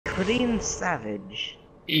Prince Savage.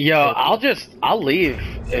 Yo, I'll leave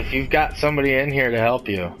if you've got somebody in here to help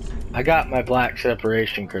you. I got my black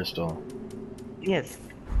separation crystal. Yes.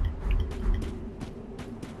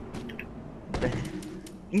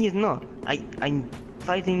 Yes, no. I'm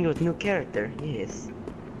fighting with new character. Yes.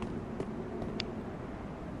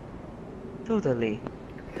 Totally.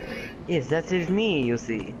 Yes, that is me, you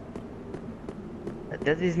see.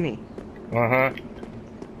 That is me. Uh-huh.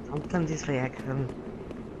 Don't come this way, Axel.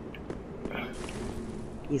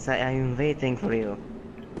 Yes, I am waiting for you.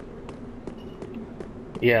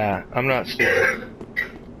 Yeah, I'm not stupid.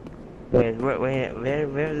 Wait,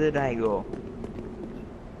 where did I go?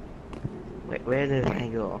 Where did I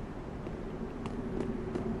go?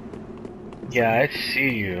 Yeah, I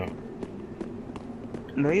see you.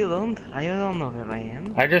 No, you don't. I don't know where I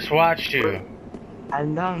am. I just watched you.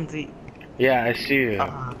 I'm down to... Yeah, I see you.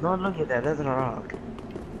 Don't look at that. That's a rock.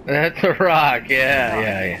 That's a rock. Yeah, No,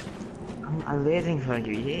 yeah. I'm waiting for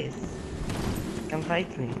you. Yes. Come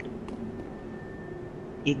fight me.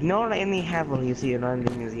 Ignore any havoc you see around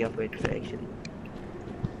in the opposite direction.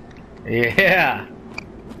 Yeah.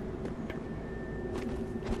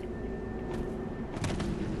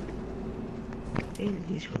 Hey,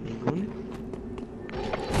 this will be good.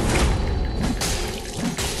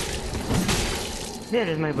 There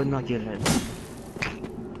is my binoculars.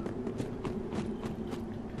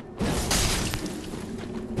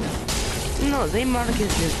 No, they market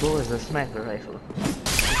this bow as a sniper rifle.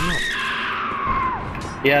 No.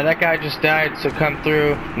 Yeah, that guy just died, so come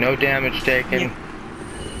through. No damage taken. Yeah.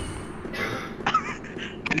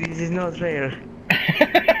 This is not fair.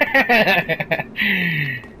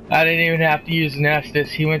 I didn't even have to use Nestus.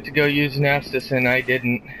 He went to go use Nestus and I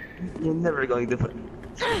didn't. You're never going to...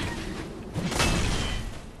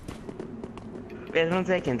 Wait 1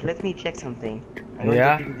 second, let me check something. I'm going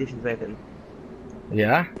to pick a different weapon.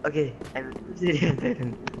 Yeah? Okay, I will choose a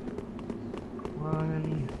different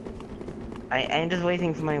weapon. I'm just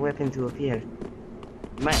waiting for my weapon to appear.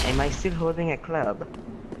 Am I still holding a club?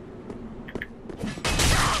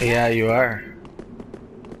 Yeah, you are.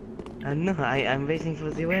 No, I'm waiting for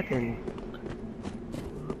the weapon.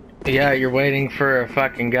 Yeah, you're waiting for a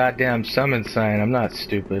fucking goddamn summon sign. I'm not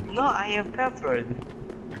stupid. No, I have password.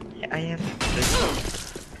 I have...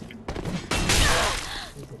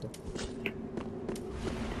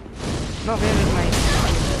 No, where is my...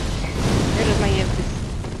 Where is my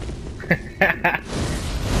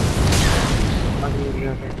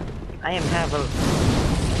okay. I am Havel.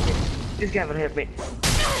 This guy will help me.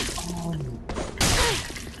 Oh.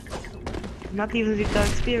 Not even the dark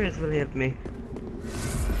spirits will help me.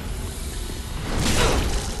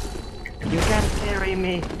 You can't carry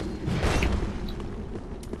me.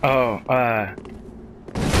 Oh,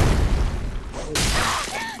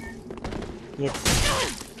 Yes.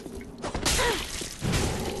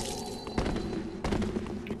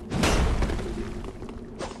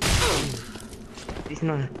 It's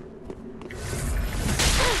not...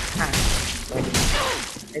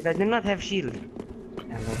 Wait, I do not have shield. I'm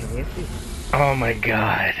not happy. oh my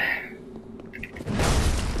god.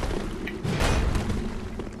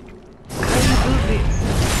 How do you do this?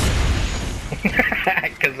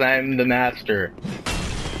 Cause I'm the master.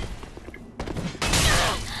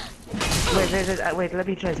 Wait, let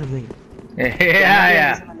me try something.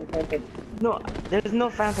 Yeah. No, there is no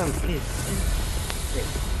phantom, please.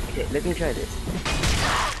 Okay, let me try this.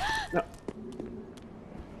 No.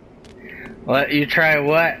 Let you try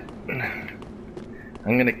what?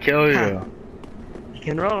 I'm gonna kill you. Huh. I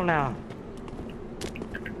can roll now.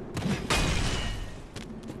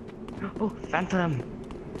 Oh, phantom.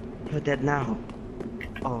 You're dead now.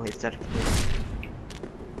 Oh, it's that.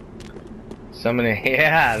 Summoning.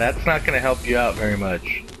 Yeah, that's not gonna help you out very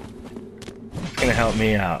much. It's gonna help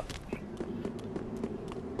me out.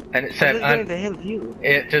 And it said going to help you.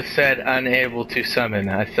 It just said unable to summon.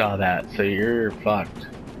 I saw that, so you're fucked.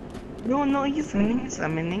 No, he's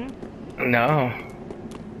summoning. No.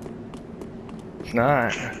 It's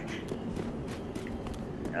not.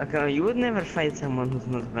 Okay, you would never fight someone who's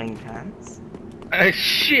not wearing pants.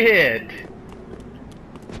 Shit!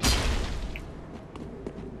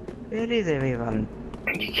 Where is everyone?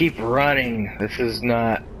 You keep running. This is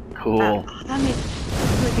not cool. Damn it!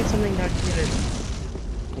 I'm gonna get something dark here.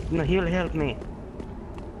 No, he'll help me.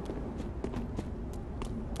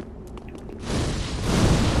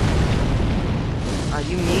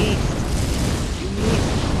 You need.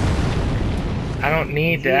 I don't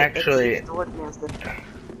need to actually.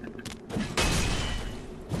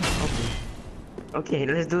 Okay,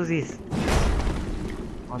 let's do this.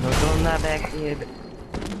 Oh no, don't not back here.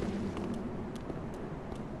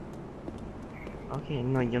 Okay,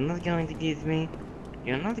 no, you're not going to get me.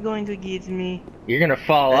 You're not going to get me. You're gonna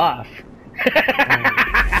fall off.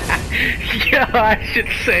 Yo, I should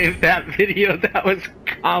save that video. That was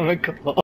comical.